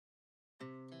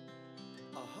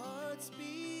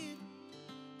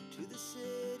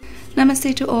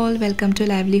Namaste to all, welcome to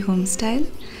Lively Homestyle.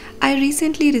 I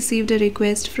recently received a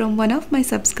request from one of my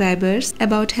subscribers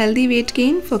about healthy weight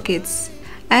gain for kids.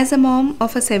 As a mom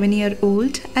of a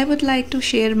 7-year-old, I would like to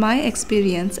share my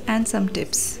experience and some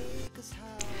tips.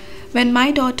 When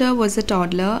my daughter was a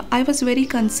toddler, I was very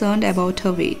concerned about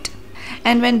her weight.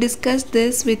 And when discussed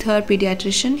this with her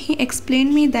pediatrician, he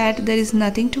explained me that there is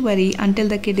nothing to worry until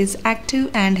the kid is active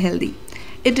and healthy.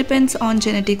 It depends on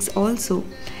genetics also.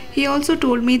 He also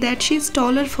told me that she is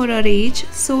taller for her age,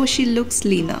 so she looks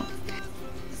leaner.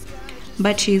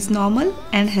 But she is normal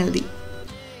and healthy.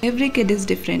 Every kid is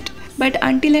different. But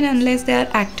until and unless they are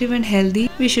active and healthy,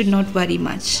 we should not worry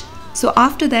much. So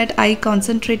after that, I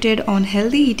concentrated on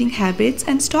healthy eating habits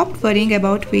and stopped worrying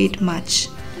about weight much.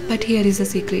 But here is a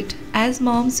secret. As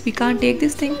moms, we can't take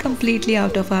this thing completely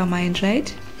out of our mind,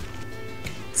 right?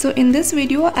 So in this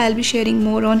video, I'll be sharing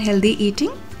more on healthy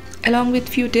eating along with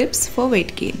few tips for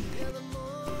weight gain.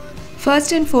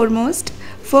 First and foremost,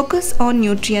 focus on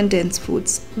nutrient-dense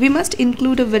foods. We must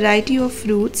include a variety of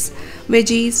fruits,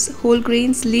 veggies, whole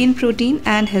grains, lean protein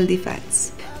and healthy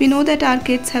fats. We know that our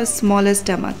kids have smaller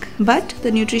stomach, but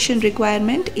the nutrition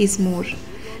requirement is more.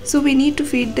 So we need to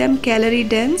feed them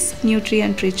calorie-dense,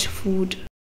 nutrient-rich food.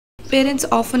 Parents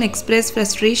often express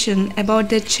frustration about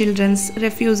their children's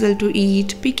refusal to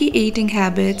eat, picky eating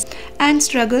habits, and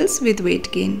struggles with weight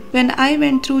gain. When I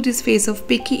went through this phase of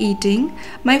picky eating,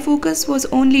 my focus was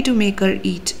only to make her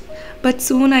eat. But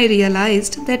soon I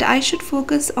realized that I should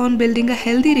focus on building a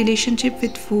healthy relationship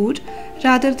with food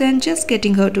rather than just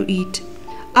getting her to eat.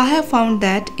 I have found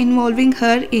that involving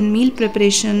her in meal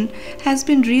preparation has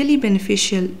been really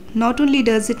beneficial. Not only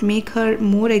does it make her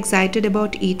more excited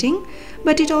about eating,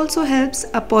 but it also helps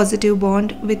a positive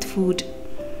bond with food.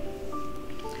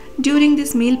 During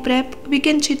this meal prep, we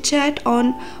can chit-chat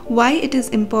on why it is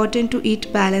important to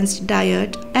eat balanced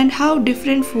diet and how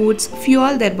different foods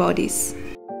fuel their bodies.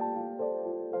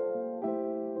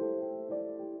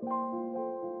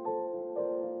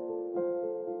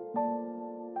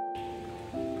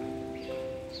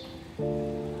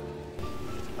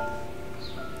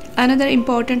 Another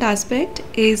important aspect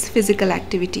is physical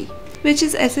activity, which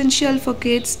is essential for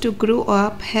kids to grow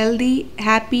up healthy,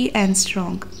 happy and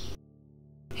strong.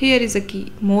 Here is a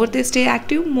key. More they stay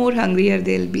active, more hungrier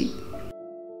they'll be.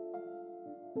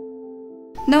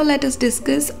 Now let us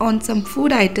discuss on some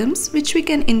food items which we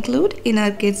can include in our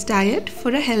kids' diet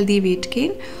for a healthy weight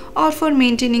gain or for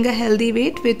maintaining a healthy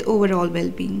weight with overall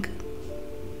well-being.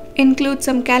 Include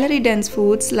some calorie-dense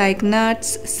foods like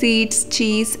nuts, seeds,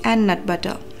 cheese and nut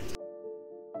butter.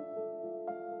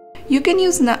 You can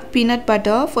use peanut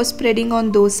butter for spreading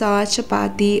on dosa,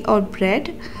 chapati or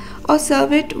bread, or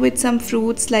serve it with some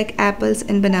fruits like apples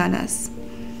and bananas.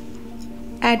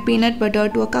 Add peanut butter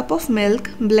to a cup of milk,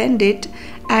 blend it,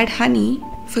 add honey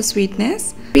for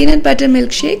sweetness. Peanut butter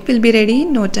milkshake will be ready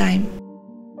in no time.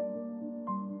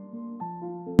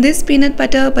 This peanut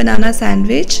butter banana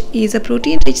sandwich is a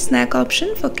protein-rich snack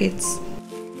option for kids.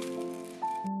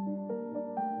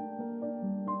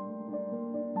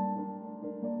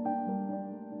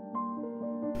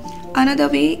 Another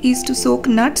way is to soak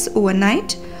nuts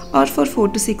overnight or for 4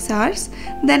 to 6 hours,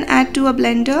 then add to a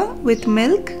blender with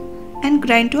milk and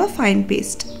grind to a fine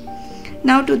paste.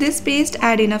 Now to this paste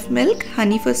add enough milk,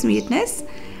 honey for sweetness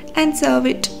and serve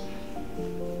it.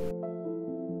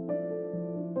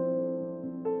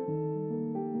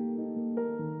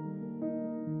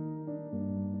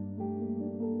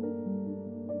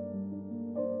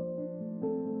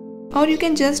 Or you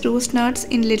can just roast nuts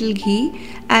in little ghee,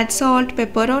 add salt,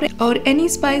 pepper or any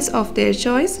spice of their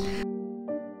choice.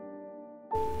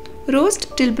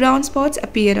 Roast till brown spots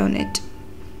appear on it.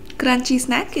 Crunchy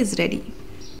snack is ready.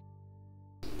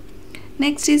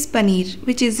 Next is paneer,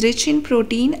 which is rich in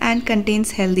protein and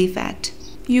contains healthy fat.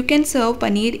 You can serve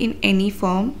paneer in any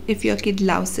form if your kid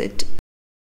loves it.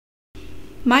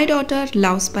 My daughter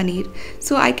loves paneer,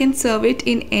 so I can serve it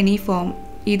in any form,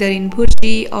 either in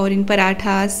bhurji or in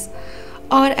parathas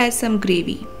or as some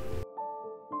gravy.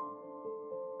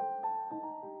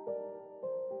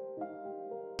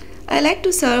 I like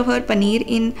to serve her paneer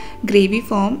in gravy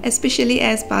form, especially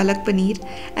as palak paneer,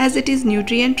 as it is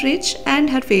nutrient rich and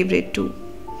her favorite too.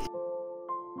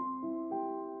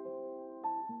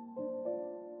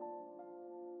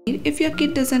 If your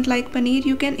kid doesn't like paneer,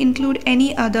 you can include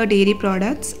any other dairy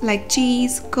products like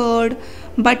cheese, curd,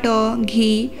 butter,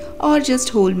 ghee or just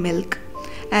whole milk,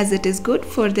 as it is good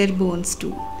for their bones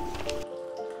too.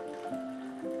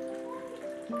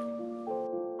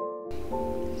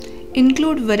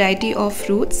 Include variety of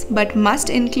fruits but must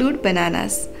include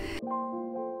bananas.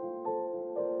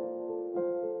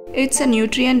 It's a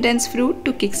nutrient-dense fruit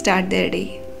to kickstart their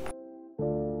day.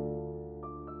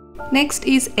 Next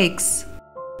is eggs.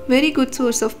 Very good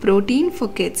source of protein for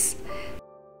kids.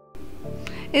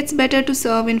 It's better to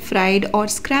serve in fried or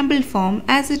scrambled form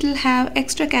as it will have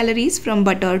extra calories from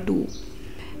butter too.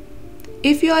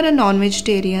 If you are a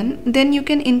non-vegetarian, then you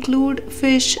can include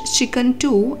fish, chicken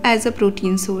too as a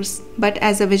protein source. But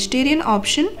as a vegetarian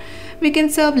option, we can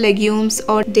serve legumes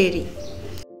or dairy.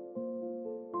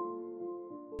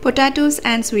 Potatoes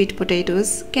and sweet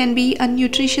potatoes can be a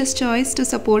nutritious choice to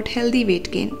support healthy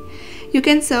weight gain. You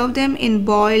can serve them in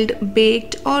boiled,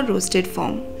 baked or roasted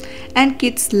form, and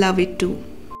kids love it too.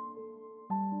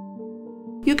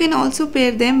 You can also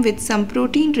pair them with some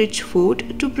protein-rich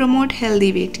food to promote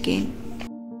healthy weight gain.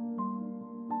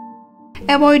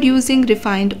 Avoid using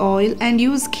refined oil and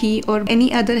use ghee or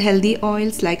any other healthy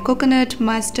oils like coconut,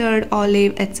 mustard,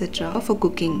 olive, etc. for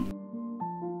cooking.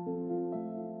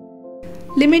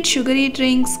 Limit sugary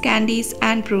drinks, candies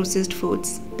and processed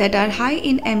foods that are high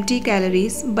in empty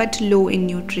calories but low in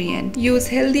nutrient. Use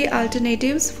healthy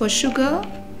alternatives for sugar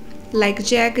like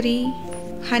jaggery,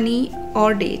 honey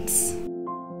or dates.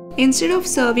 Instead of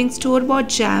serving store-bought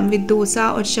jam with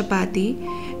dosa or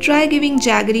chapati, try giving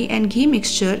jaggery and ghee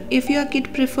mixture if your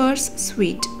kid prefers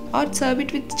sweet, or serve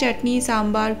it with chutney,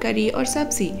 sambar, curry or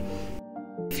sabzi.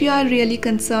 If you are really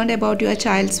concerned about your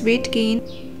child's weight gain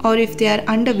or if they are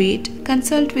underweight,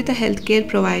 consult with a healthcare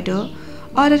provider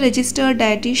or a registered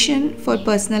dietitian for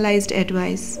personalized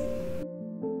advice.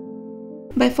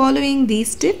 By following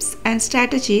these tips and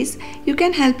strategies, you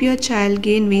can help your child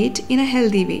gain weight in a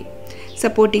healthy way,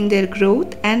 supporting their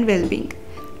growth and well-being.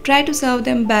 Try to serve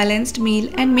them balanced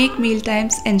meal and make meal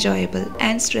times enjoyable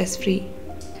and stress-free.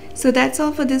 So that's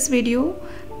all for this video.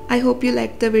 I hope you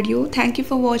liked the video. Thank you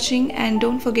for watching and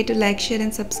don't forget to like, share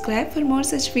and subscribe for more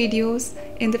such videos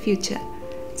in the future.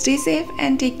 Stay safe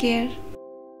and take care.